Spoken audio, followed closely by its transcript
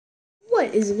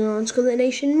What is going on, School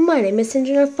Nation? My name is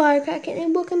Sinjin Firecracker,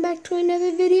 and welcome back to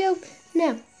another video.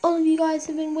 Now, all of you guys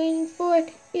have been waiting for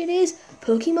it. It is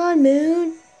Pokemon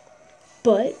Moon,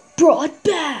 but brought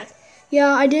back.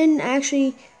 Yeah, I didn't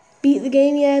actually beat the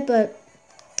game yet, but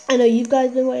I know you guys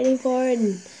been waiting for it,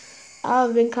 and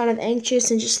I've been kind of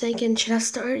anxious and just thinking, should I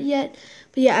start it yet?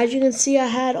 But yeah, as you can see, I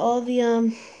had all the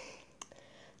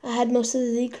I had most of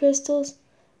the Z crystals.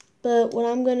 But what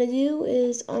I'm going to do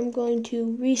is I'm going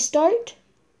to restart.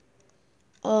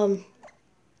 Don't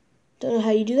know how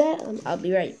you do that. I'll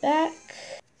be right back.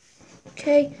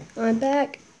 Okay, I'm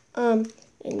back. And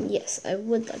yes, I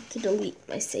would like to delete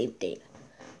my saved data.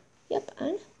 Yep,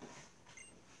 I know.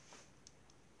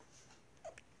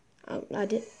 Oh, I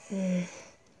did.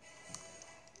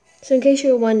 So in case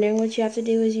you're wondering, what you have to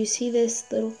do is you see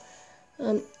this little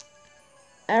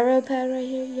arrow pad right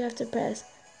here. You have to press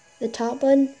the top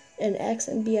button and X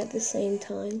and B at the same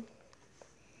time.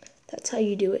 That's how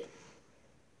you do it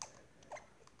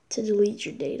to delete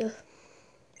your data.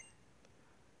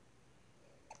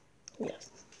 Yes.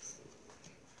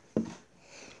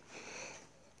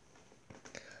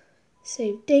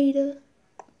 Save data.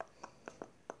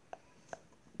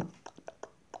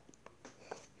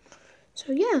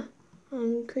 So yeah,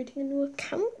 I'm creating a new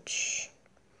account.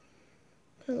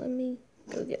 Now let me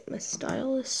go get my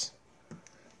stylus.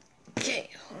 Okay,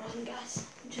 hold on guys.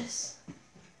 Just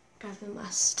grabbing my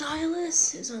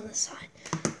stylus. Is on the side.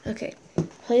 Okay,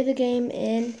 play the game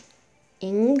in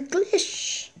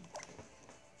English.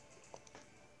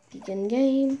 Begin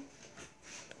game.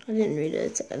 I didn't read it.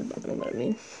 It's at the bottom, but I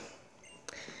mean.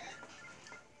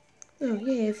 Oh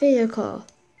yeah, video call.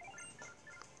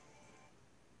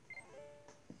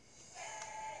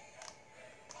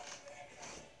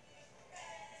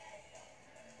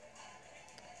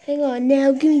 Hang on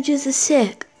now, give me just a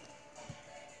sec.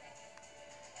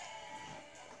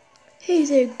 Hey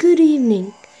there, good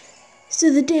evening. So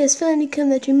the day has finally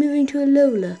come that you're moving to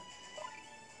Alola.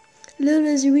 Alola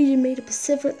is a region made up of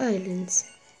several islands.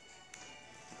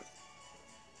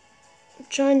 I'm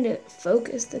trying to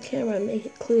focus the camera and make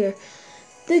it clear.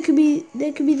 That could be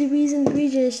the reason the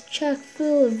region is chock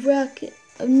full of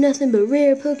nothing but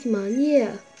rare Pokemon,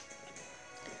 yeah.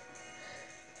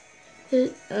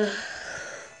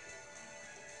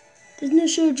 There's no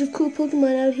shortage of cool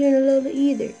Pokemon out here in Alola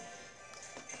either.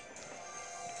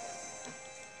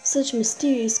 Such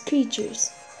mysterious creatures.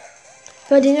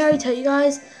 If I didn't already tell you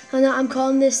guys, I'm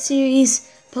calling this series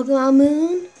Pokémon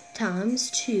Moon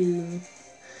 ×2.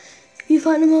 You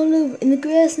find them all over, in the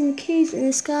grass, in the caves, in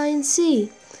the sky and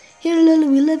sea. Here in Alola,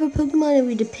 we love our Pokemon and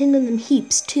we depend on them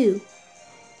heaps too.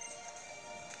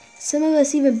 Some of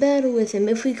us even battle with them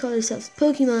if we call ourselves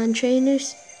Pokemon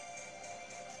trainers.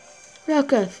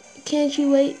 Rockruff, can't you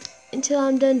wait until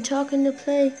I'm done talking to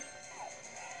play?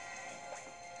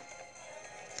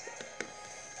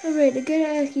 Alright, I gotta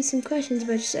ask you some questions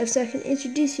about yourself so I can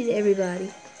introduce you to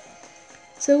everybody.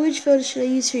 So which photo should I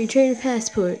use for your trainer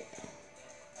passport?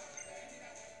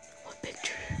 What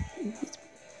picture?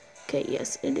 Okay,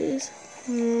 yes, it is.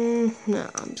 No,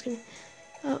 I'm just gonna...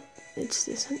 Oh, it's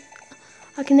this one.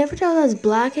 I can never tell if that's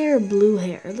black hair or blue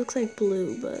hair. It looks like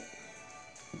blue, but...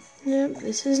 Yep,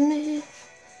 this is me.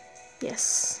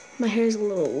 Yes, my hair is a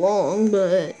little long,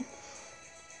 but...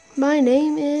 My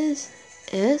name is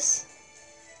S-I-N-J-I...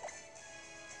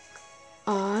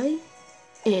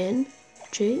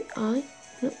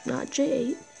 Nope, not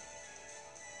J8.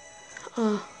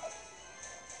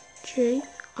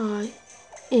 J-I-N...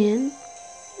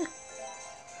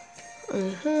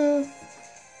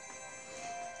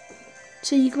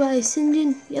 So you go by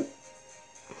Sinjin? Yep.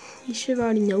 You should have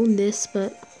already known this,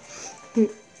 but...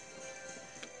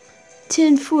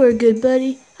 10-4, good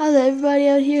buddy. I'll let everybody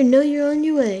out here know you're on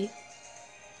your way.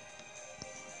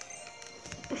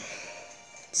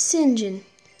 Sinjin.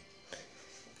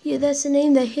 Yeah, that's the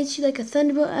name that hits you like a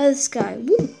thunderbolt out of the sky.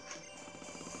 Woo!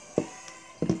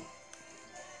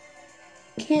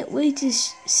 Can't wait to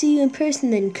see you in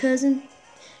person then, cousin.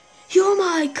 You're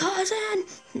my cousin!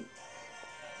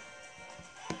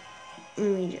 Let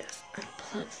me just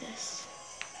unplug this.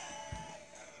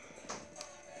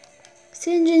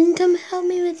 Sinjin, come help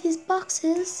me with these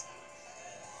boxes.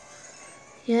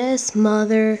 Yes,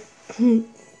 mother.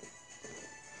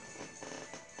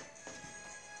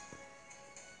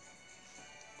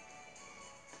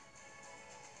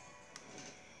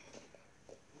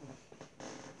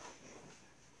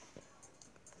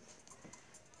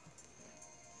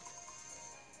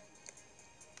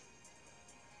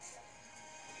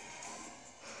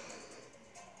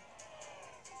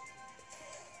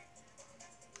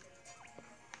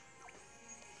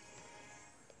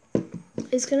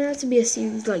 It's gonna have to be a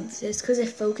series like this because it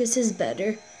focuses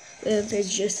better if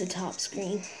there's just a top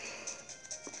screen.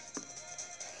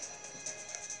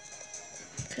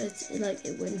 Because like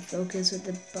it wouldn't focus with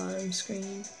the bottom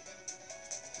screen.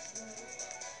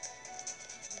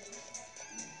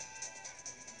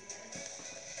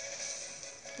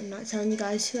 I'm not telling you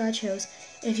guys who I chose.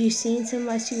 If you've seen some of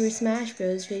my Super Smash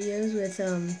Bros. Videos with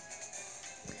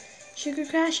Sugar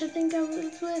Crash, I think I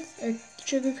was with, or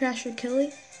Sugar Crash or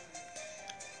Killy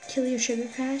or Sugar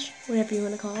Crash, whatever you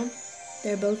want to call them.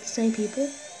 They're both the same people.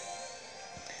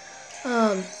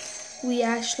 We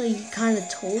actually kind of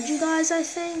told you guys, I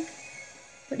think.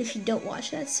 But if you don't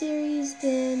watch that series,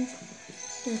 then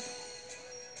yeah.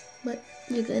 But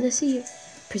you're gonna see it.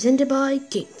 Presented by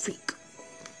Game Freak.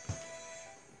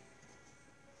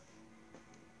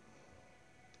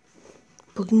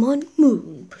 Pokémon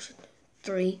Moon.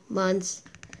 3 months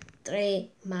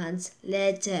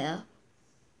later.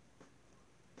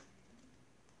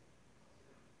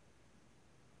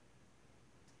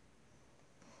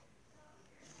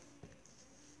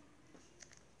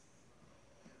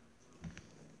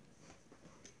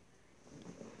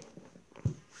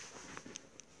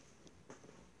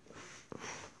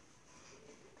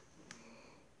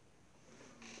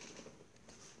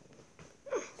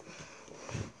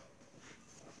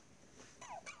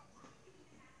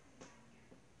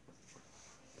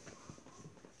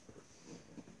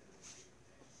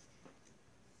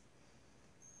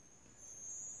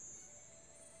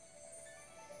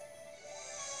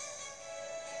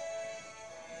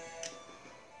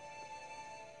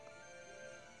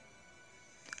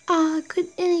 Could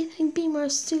anything be more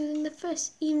soothing than the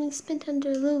first evening spent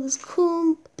under Lola's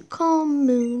cool, calm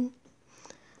moon?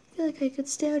 I feel like I could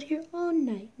stay out here all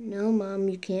night. No, Mom,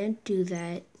 you can't do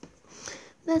that.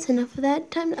 That's enough of that.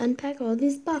 Time to unpack all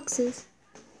these boxes.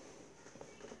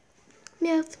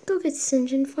 Meowth, go get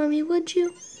Sinjin for me, would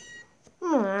you?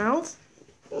 Meowth.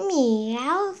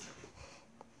 Meowth.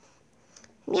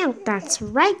 Meowth, that's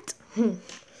right.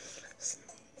 It's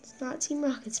not Team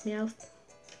Rocket's Meowth.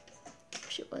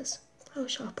 Wish it was. I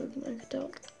wish all Pokemon could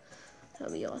talk. That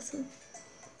would be awesome.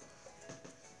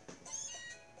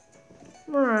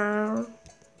 Meow.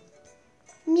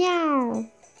 Meow.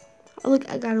 Oh, look,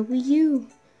 I got a Wii U.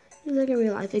 It's like in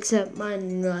real life, except mine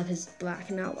in real life is black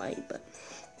and not white, but.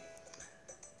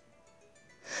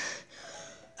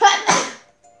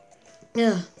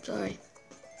 Yeah, sorry.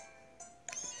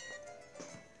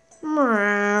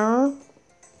 Meow.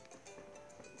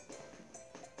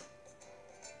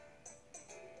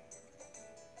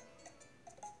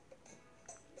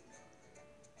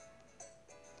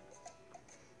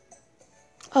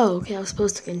 Oh, okay, I was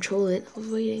supposed to control it. I was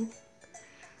waiting.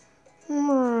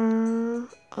 Oh,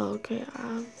 okay,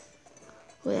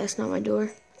 wait, that's not my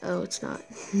door. Oh, it's not.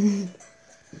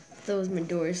 That was my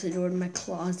door. It's the door to my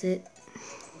closet.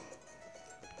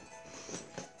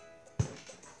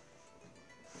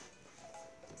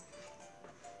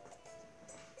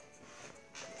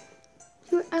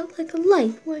 You were out like a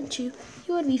light, weren't you?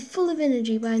 You ought to be full of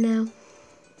energy by now.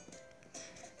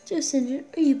 So, Cinder,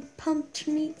 are you pumped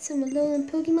to meet some Alolan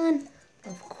Pokemon?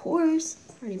 Of course.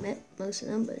 I already met most of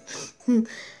them, but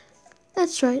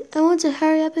that's right. I want to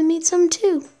hurry up and meet some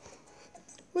too.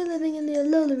 We're living in the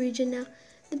Alola region now,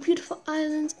 the beautiful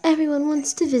islands everyone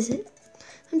wants to visit.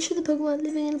 I'm sure the Pokemon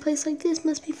living in a place like this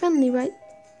must be friendly, right?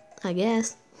 I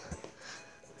guess.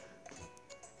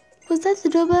 Was that the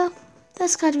doorbell?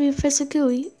 That's got to be Professor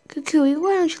Kukui. Kukui,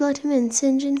 why don't you let him in,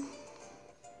 Sinjin?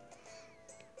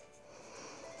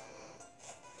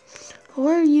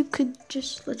 Or you could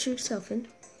just let yourself in.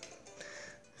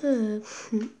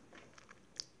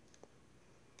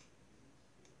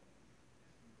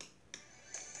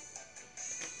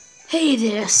 Hey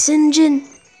there, Sinjin.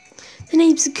 The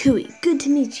name's Kukui. Good to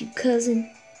meet you,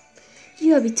 cousin.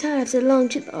 You ought to be tired after a long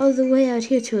trip all the way out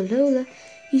here to Alola.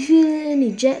 You feeling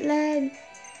any jet lag?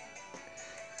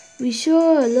 We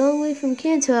sure are a long way from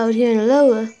Kanto out here in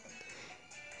Alola.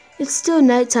 It's still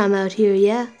nighttime out here,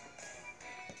 yeah?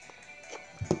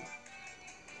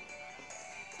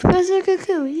 Professor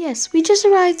Kukui, yes, we just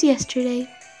arrived yesterday.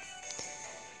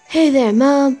 Hey there,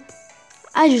 Mom.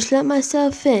 I just let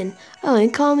myself in. Oh,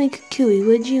 and call me Kukui,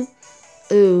 would you?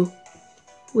 Oh,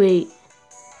 wait.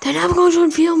 They're never going to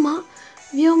reveal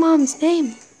Mom's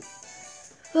name.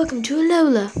 Welcome to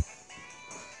Alola.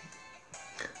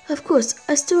 Of course,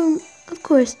 I still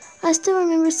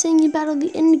remember seeing you battle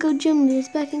the Indigo Gym leaders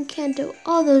back in Kanto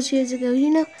all those years ago. You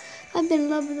know, I've been in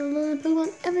love with Alolan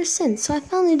Pokemon ever since, so I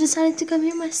finally decided to come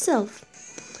here myself.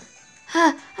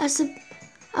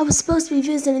 I was supposed to be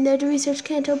visiting there to research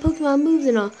Kanto Pokemon moves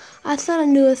and all. I thought I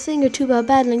knew a thing or two about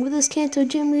battling, but this Kanto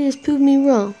gym leader's proved me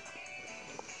wrong.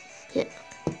 Yeah.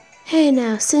 Hey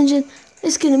now, Sinjin,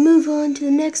 let's gonna move on to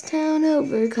the next town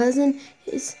over, cousin.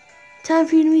 It's time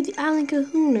for you to meet the Island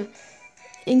Kahuna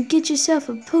and get yourself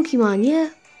a Pokemon, yeah?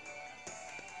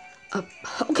 A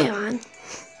Pokemon?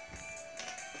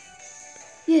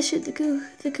 Yeah, sure, the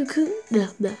Kakuna.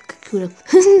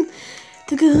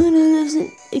 The Kahuna lives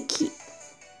in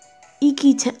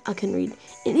Iki Town. I can read.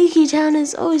 And Iki Town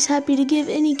is always happy to give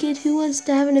any kid who wants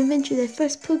to have an adventure their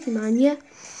first Pokemon, yeah?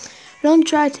 Don't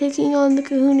try taking on the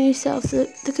Kahuna yourself. The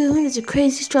Kahunas are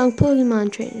crazy strong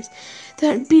Pokemon trainers.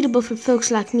 They're unbeatable for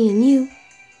folks like me and you.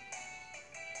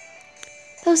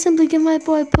 They'll simply give my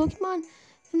boy a Pokemon,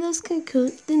 and those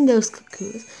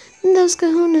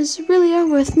Kahunas really are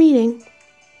worth meeting.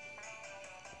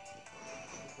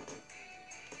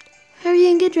 Hurry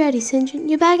and get ready, Sinjin.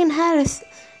 Your bag and hat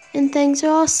and things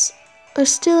are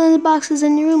still in the boxes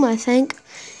in your room, I think.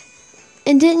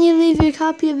 And didn't you leave your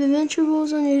copy of Adventure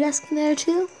Rules on your desk in there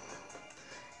too?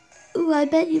 Ooh, I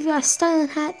bet you've got a styling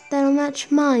hat that'll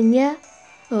match mine, yeah?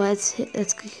 Oh, that's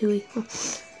Kukui. Oh,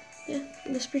 yeah,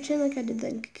 let's pretend like I did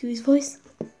that in Kukui's voice.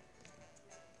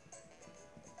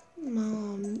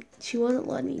 Mom, she wasn't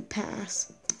letting me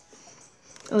pass.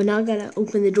 Oh, now I gotta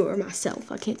open the door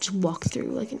myself. I can't just walk through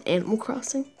like an Animal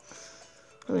Crossing.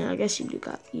 I mean, I guess you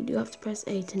do have to press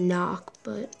A to knock,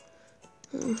 but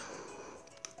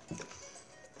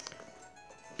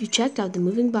you checked out the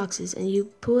moving boxes and you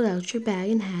pulled out your bag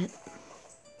and hat.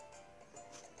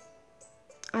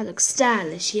 I look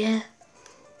stylish, yeah?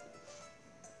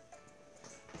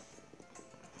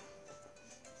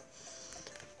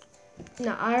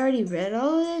 Now, I already read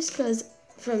all of this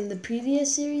from the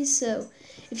previous series, so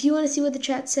if you want to see what the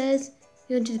chat says,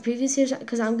 you go to the previous series,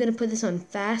 because I'm going to put this on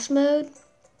fast mode.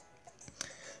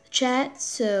 Chat,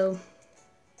 so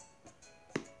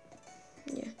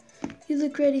yeah. You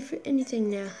look ready for anything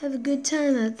now. Have a good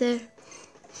time out there.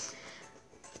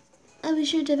 I'll be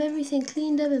sure to have everything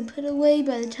cleaned up and put away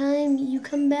by the time you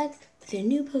come back with your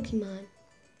new Pokemon.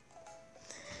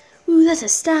 Ooh, that's a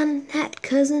styling hat,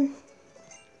 cousin.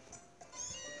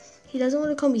 He doesn't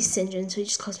want to call me Sinjin, so he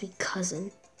just calls me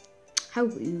cousin. How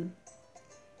rude.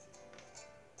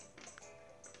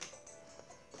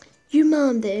 Your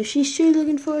mom there, she's sure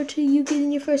looking forward to you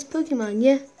getting your first Pokemon,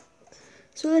 yeah?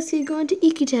 So let's get going to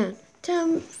Iki Town.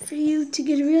 Time for you to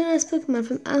get a real nice Pokemon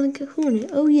from Island Kahuna.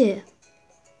 Oh yeah.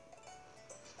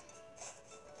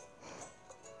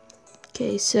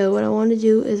 Okay, so what I want to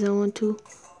do is I want to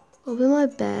open my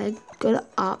bag, go to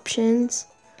options,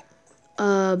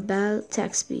 battle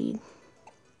attack speed.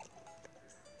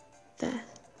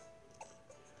 Fast.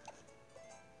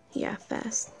 Yeah,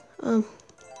 fast.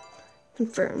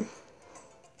 Confirm.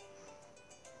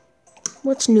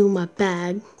 What's new in my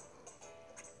bag?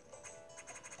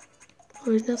 Oh,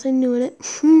 there's nothing new in it.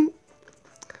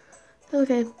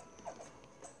 Okay.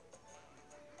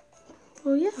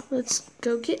 Well, yeah, let's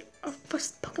go get our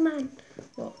first Pokemon.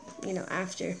 Well, you know,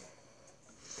 after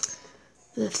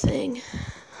the thing.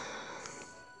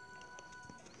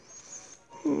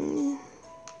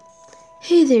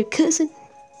 Hey there, cousin.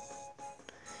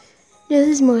 No, this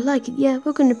is more like it. Yeah,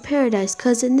 welcome to paradise,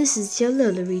 cousin. This is the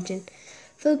Alola region.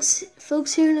 Folks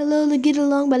here in Alola get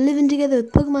along by living together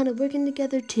with Pokemon and working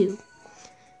together too.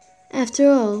 After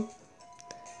all,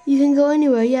 you can go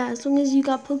anywhere, yeah, as long as you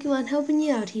got Pokemon helping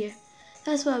you out here.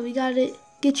 That's why we gotta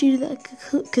get you to that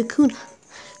Kakuna.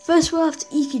 First, we're off to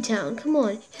Iki Town. Come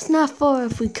on, it's not far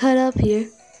if we cut up here.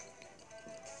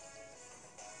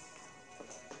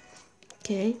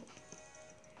 Okay.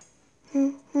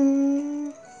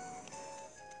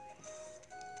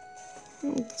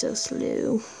 It's so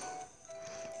slow.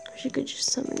 Wish I could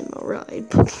just summon him a ride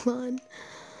Pokemon.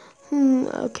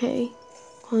 Okay.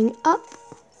 Going up.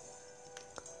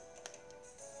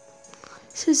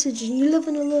 So, Sinjin, you live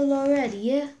in Alola already,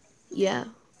 yeah? Yeah.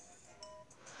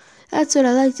 That's what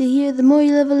I like to hear. The more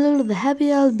you live Alola, the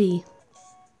happier I'll be.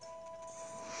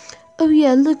 Oh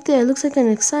yeah, look there. Looks like an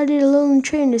excited Alolan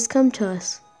trainer's come to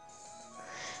us.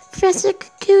 Professor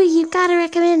Kukui, you've got to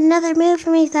recommend another move for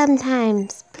me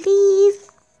sometimes. Please?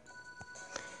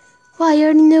 Why, you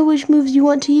already know which moves you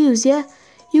want to use, yeah?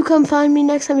 You come find me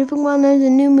next time your Pokemon learns a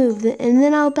new move, and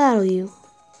then I'll battle you.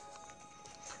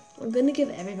 I'm gonna give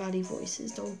everybody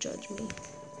voices, don't judge me.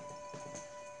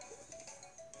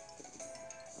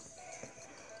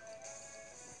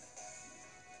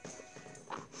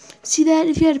 See that?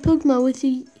 If you had a Pokemon with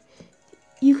you,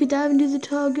 you could dive into the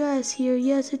tall grass here,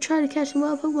 yeah, to try to catch some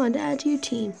wild Pokemon to add to your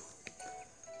team.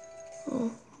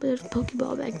 Oh, but there's a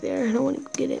Pokeball back there. I don't want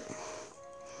to get it.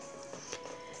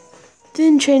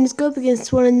 Then trainers go up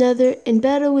against one another and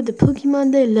battle with the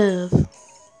Pokemon they love.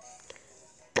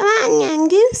 Come on, young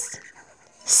goose.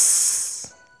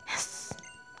 Yes.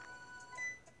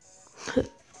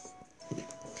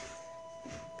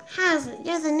 How's it?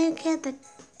 You're the new kid that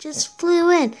just flew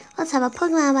in. Let's have a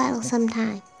Pokemon battle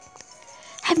sometime.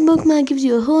 Having Pokemon gives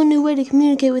you a whole new way to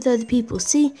communicate with other people.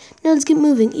 See? Now let's get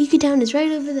moving. Iki Town is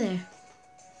right over there.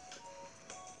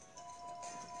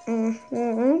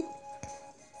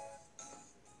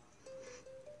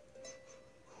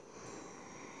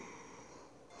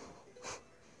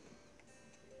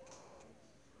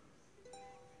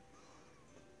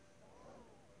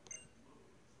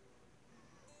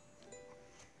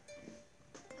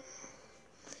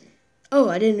 Oh,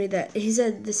 I didn't read that. He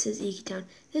said this is Iki Town.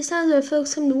 This town is where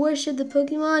folks come to worship the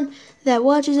Pokemon that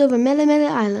watches over Mele Mele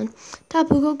Island.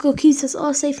 Tapu Koko keeps us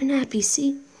all safe and happy,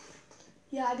 see?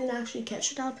 Yeah, I didn't actually catch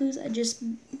the Tapus. I just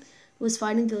was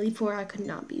fighting the Elite Four. I could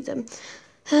not beat them.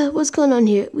 What's going on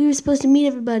here? We were supposed to meet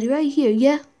everybody right here,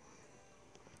 yeah?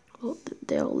 Well,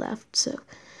 they all left, so...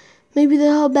 Maybe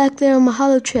they're all back there on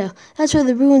Mahalo Trail. That's where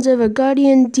the ruins of our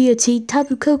guardian deity,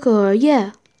 Tapu Koko, are,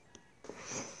 yeah.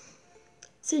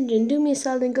 Sinjin, do me a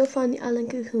solid and go find the Island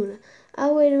Kahuna.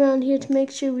 I'll wait around here to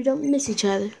make sure we don't miss each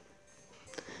other.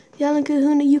 The Island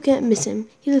Kahuna, you can't miss him.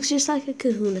 He looks just like a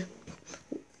kahuna.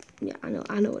 Yeah, I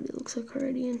know what he looks like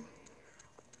already.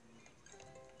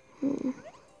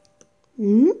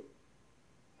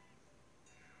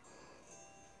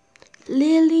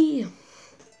 Lily.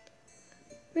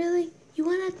 Really? You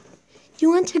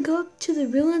want to go up to the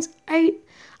ruins? I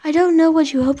don't know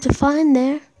what you hope to find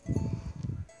there.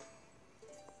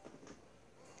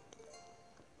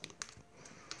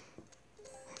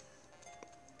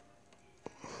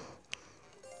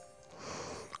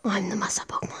 I'm the Masa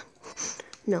Pokemon.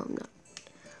 No, I'm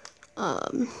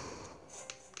not.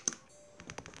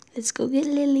 Let's go get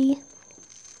Lily.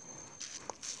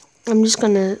 I'm just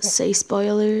gonna say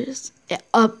spoilers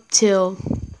up till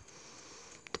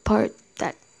the part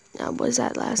that was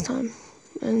that last time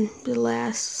in the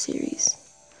last series.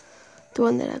 The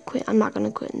one that I quit. I'm not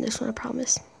gonna quit in this one, I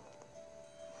promise.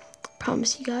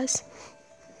 Promise you guys.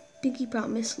 Pinky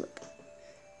promise, look.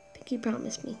 Pinky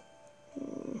promise me.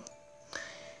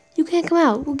 You can't come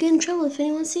out. We'll get in trouble if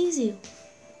anyone sees you.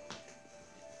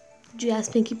 Did you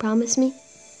ask Pinky promise me?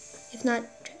 If not,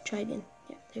 try again.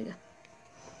 Yeah, there you go.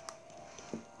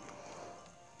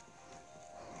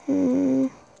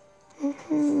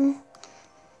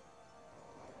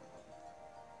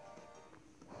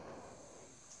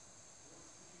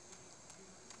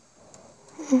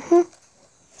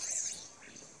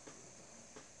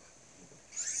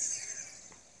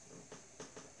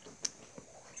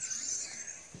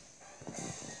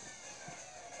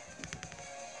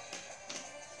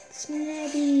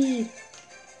 Snabby.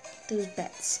 Those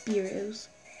bat Spearows.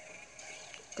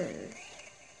 I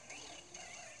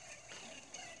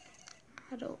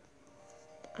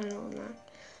don't know.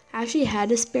 I actually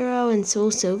had a Sparrow in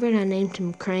Soul Silver and I named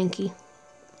him Cranky.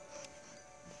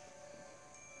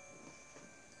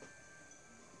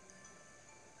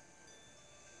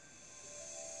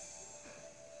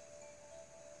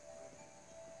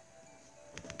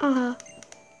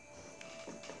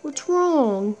 What's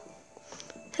wrong?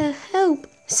 Help!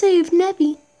 Save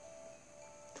Nebby!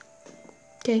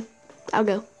 Okay, I'll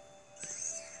go.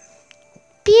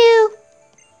 Pew!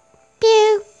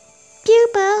 Pew!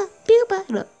 Pupa! Pupa!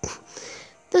 Look,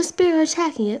 those spirits are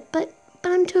attacking it, but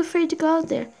I'm too afraid to go out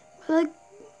there.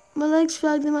 My legs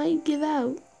feel like they might give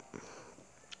out.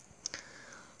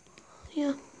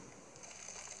 Yeah.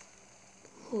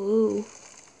 Ooh.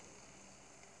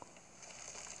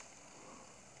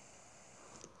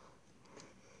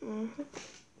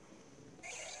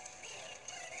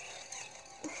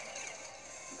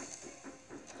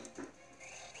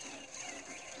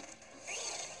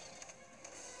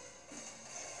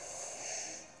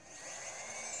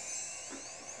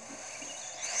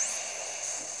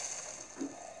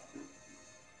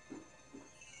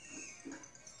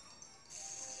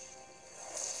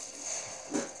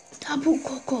 Tapu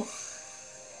Koko.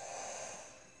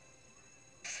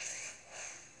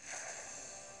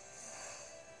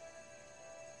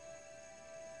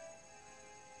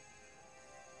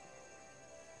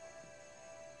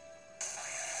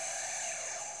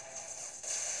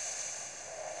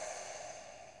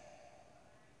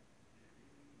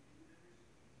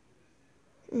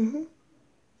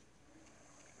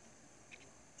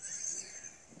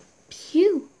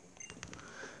 Phew.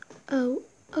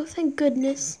 Oh, thank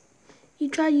goodness. You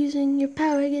tried using your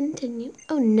power again, didn't you?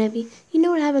 Oh, Nebby. You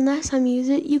know what happened last time you used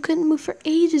it? You couldn't move for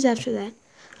ages after that.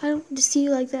 I don't want to see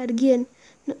you like that again.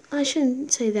 No, I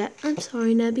shouldn't say that. I'm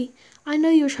sorry, Nebby. I know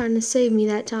you were trying to save me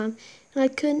that time, and I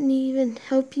couldn't even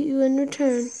help you in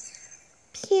return.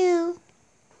 Pew.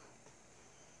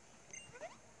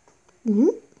 Hmm?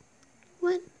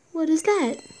 What is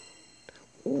that?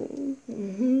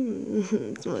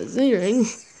 It's my earring.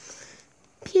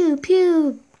 Pew,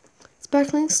 pew.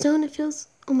 Sparkling stone, it feels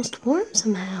almost warm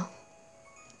somehow.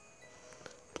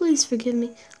 Please forgive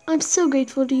me. I'm so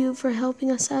grateful to you for helping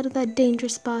us out of that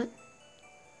dangerous spot.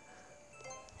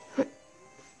 I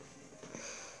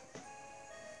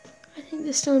think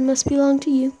the stone must belong to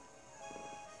you.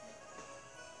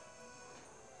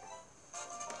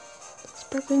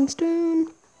 Sparkling stone.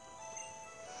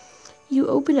 You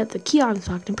open up the key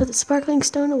artifact and put the sparkling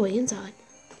stone away inside.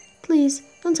 Please,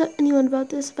 don't tell anyone about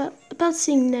this, about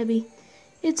seeing Nebby.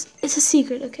 It's a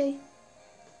secret, okay?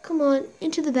 Come on,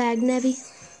 into the bag, Nebby.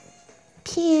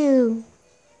 Pew.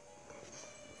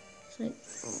 It's like,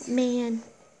 oh man.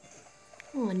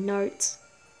 Oh, narts.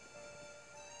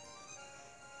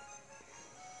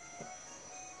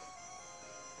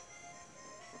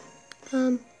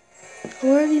 I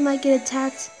worry you might get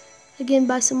attacked again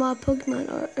by some wild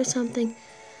Pokemon or something.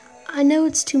 I know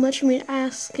it's too much for me to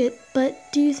ask it, but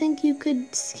do you think you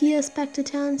could ski us back to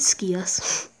town? Ski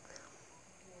us.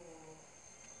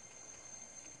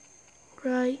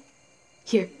 Right.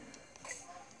 Here.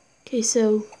 Okay,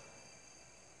 so...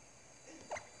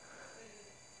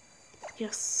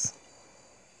 Yes.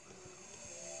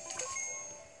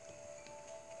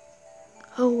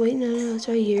 Oh, wait, no, it's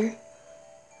right here.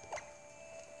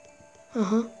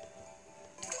 Uh-huh.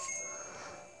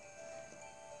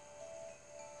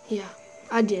 Yeah,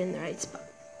 I did in the right spot.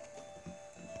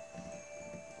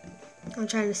 I'm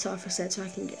trying to soft reset so I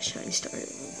can get shiny started.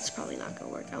 It's probably not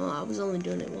going to work. I was only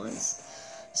doing it once.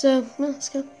 So, well, let's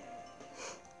go.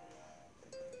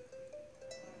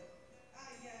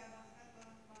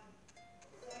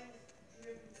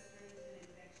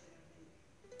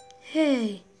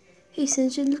 Hey,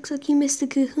 Singe, it looks like you missed the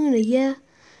kahuna, yeah?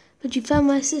 But you found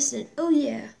my assistant. Oh,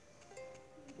 yeah.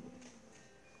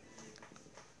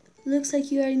 Looks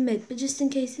like you already met, but just in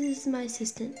case, this is my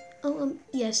assistant. Oh,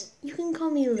 yes, you can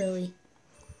call me Lily.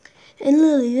 And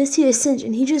Lily, this here is Singe,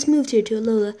 and he just moved here to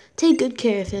Alola. Take good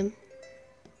care of him.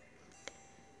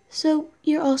 So,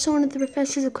 you're also one of the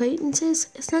professor's acquaintances?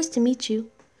 It's nice to meet you.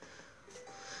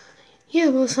 Yeah,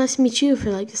 well, it's nice to meet you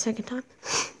for, like, the second time.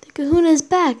 The kahuna is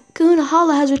back. Kahuna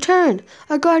Hala has returned.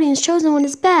 Our guardian's chosen one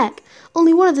is back.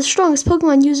 Only one of the strongest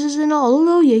Pokemon users in all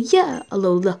Alola. Yeah,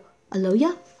 Alola.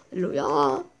 Alola?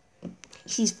 Alola.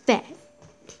 He's fat.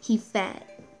 He's fat.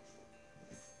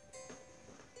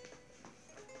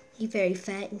 He's very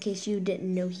fat. In case you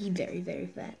didn't know, he's very, very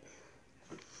fat.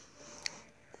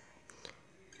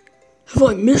 Have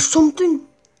I missed something?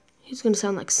 He's gonna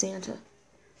sound like Santa.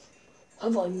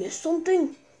 Have I missed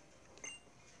something?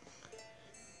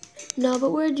 No,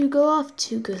 but where'd you go off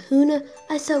to, Kahuna?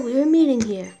 I thought we were meeting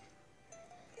here.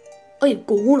 I am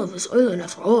Kahuna of this island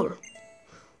after all.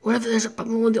 Whenever there's a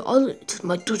problem on the island, it's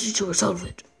my duty to resolve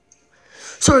it.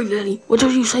 Sorry, Lily, what were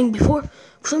you saying before?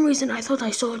 For some reason, I thought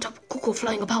I saw a Tapu Koko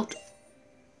flying about.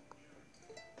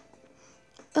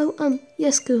 Oh,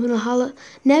 yes, Kahuna Hala.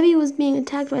 Nebby was being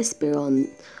attacked by a Spearow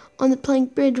on the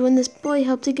plank bridge when this boy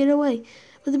helped to get away.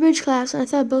 But the bridge collapsed, and I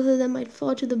thought both of them might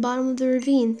fall to the bottom of the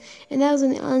ravine, and that was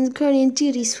when the island's guardian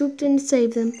duty swooped in to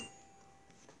save them.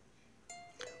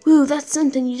 Woo, that's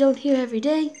something you don't hear every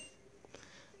day.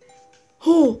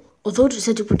 Oh, although it is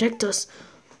said to protect us,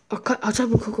 our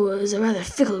Tapu Koko is a rather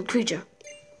fickle creature.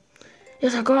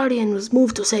 Yet our guardian was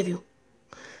moved to save you.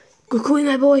 Kukui,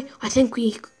 my boy, I think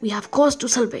we have cause to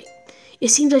celebrate. It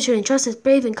seems I should entrust this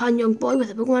brave and kind young boy with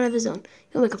a Pokemon of his own.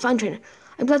 He'll make a fine trainer.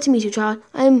 I'm glad to meet you, child.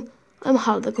 I'm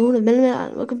Hal, the Kahuna of Minimum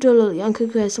Island. Welcome to Alola. Young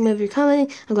Cuckoo has so many of your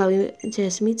commenting. I'm glad we had a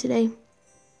chance to meet today.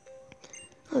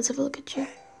 Let's have a look at you.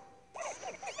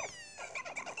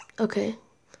 Okay.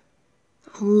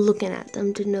 I'm looking at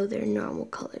them to know their normal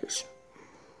colors.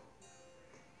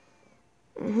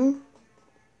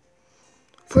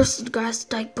 First is the grass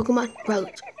type Pokemon,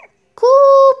 Rowlet.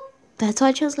 Cool! That's what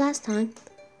I chose last time.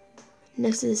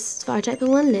 Next is fire type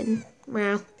Pokemon, Litten.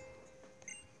 Meow.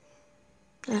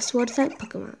 That's water type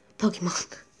Pokemon.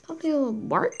 Pokemon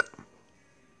Bark.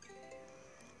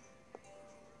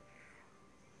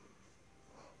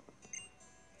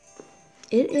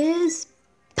 It is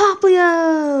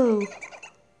Poplio!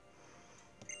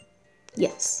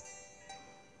 Yes.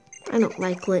 I don't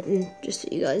like Litten, just so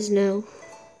you guys know.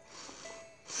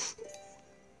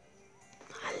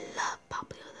 I love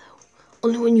Poplio though.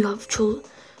 Only when you have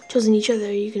chosen each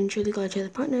other, you can truly call each other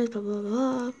partners, blah, blah,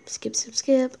 blah. Skip, skip,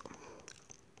 skip.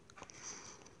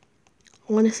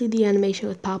 I want to see the animation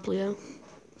with Poplio.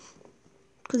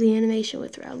 Because the animation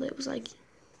with Rowlet was like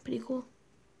pretty cool.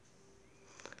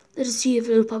 Let's see if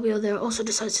little Poplio there also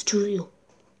decides to choose you.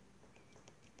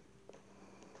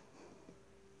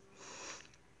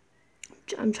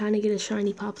 I'm trying to get a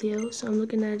shiny Poplio, so I'm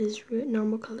looking at his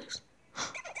normal colors.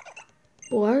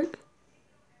 Borg.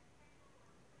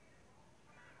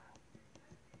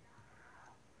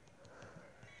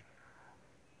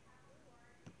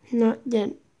 Not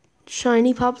yet.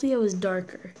 Shiny Poplio is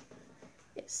darker.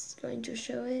 It's going to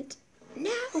show it now.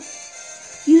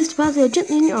 Use the Poplio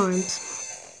gently in your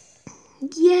arms.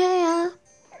 Yeah.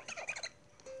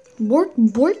 Bork,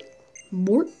 bork,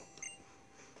 bork.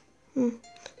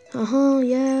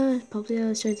 Yeah. Poplio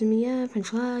is showing me, yeah. French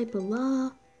fly, blah,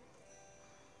 blah.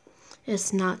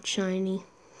 It's not shiny.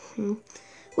 Will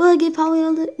I give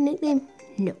Poplio the nickname?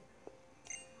 No.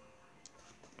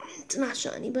 It's not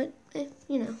shiny, but,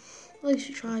 you know, at least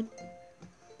you tried.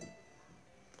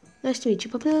 Nice to meet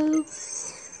you, Poplio.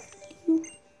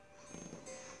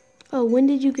 Oh, when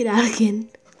did you get out again?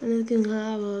 I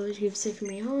know you have safe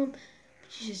from your home, but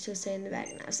you should still stay in the bag,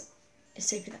 and it's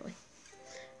safer that way.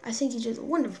 I think you're just a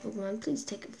wonderful Pokemon. Please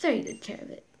take very good care of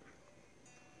it.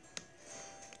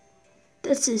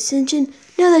 That's it, Sinjin.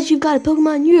 Now that you've got a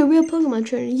Pokemon, you're a real Pokemon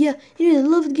trainer. Yeah, it is a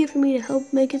lovely gift for me to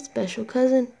help make it special,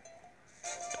 cousin.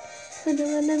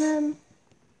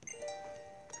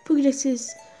 Pokédex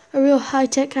is a real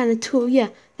high-tech kind of tool, yeah,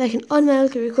 that can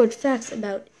automatically record facts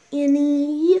about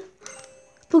any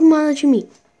Pokemon that you meet.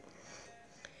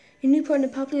 Your new partner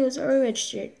Poplio is already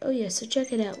registered. Oh yeah, so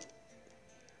check it out.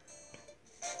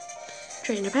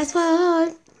 Trainer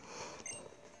password.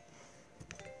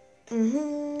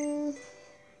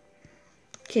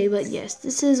 Okay, but yes,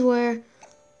 this is where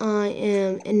I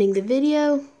am ending the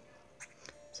video.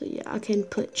 So yeah, I can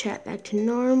put chat back to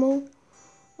normal.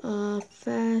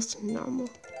 Fast, normal.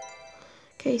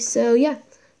 Okay, so yeah,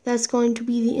 that's going to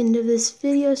be the end of this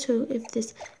video. So if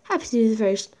this happens to be the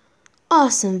first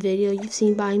awesome video you've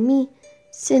seen by me,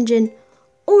 Sinjin,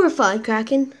 or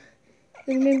Firecracken,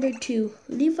 remember to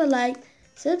leave a like,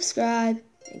 subscribe,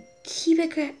 and keep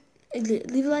it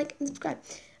leave a like and subscribe.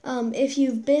 If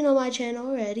you've been on my channel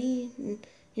already,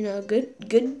 you know, good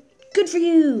for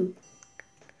you.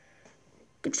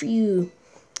 Good for you.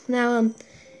 Now,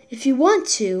 if you want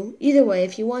to, either way,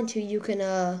 if you want to, you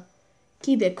can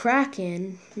keep it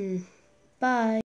cracking. Bye.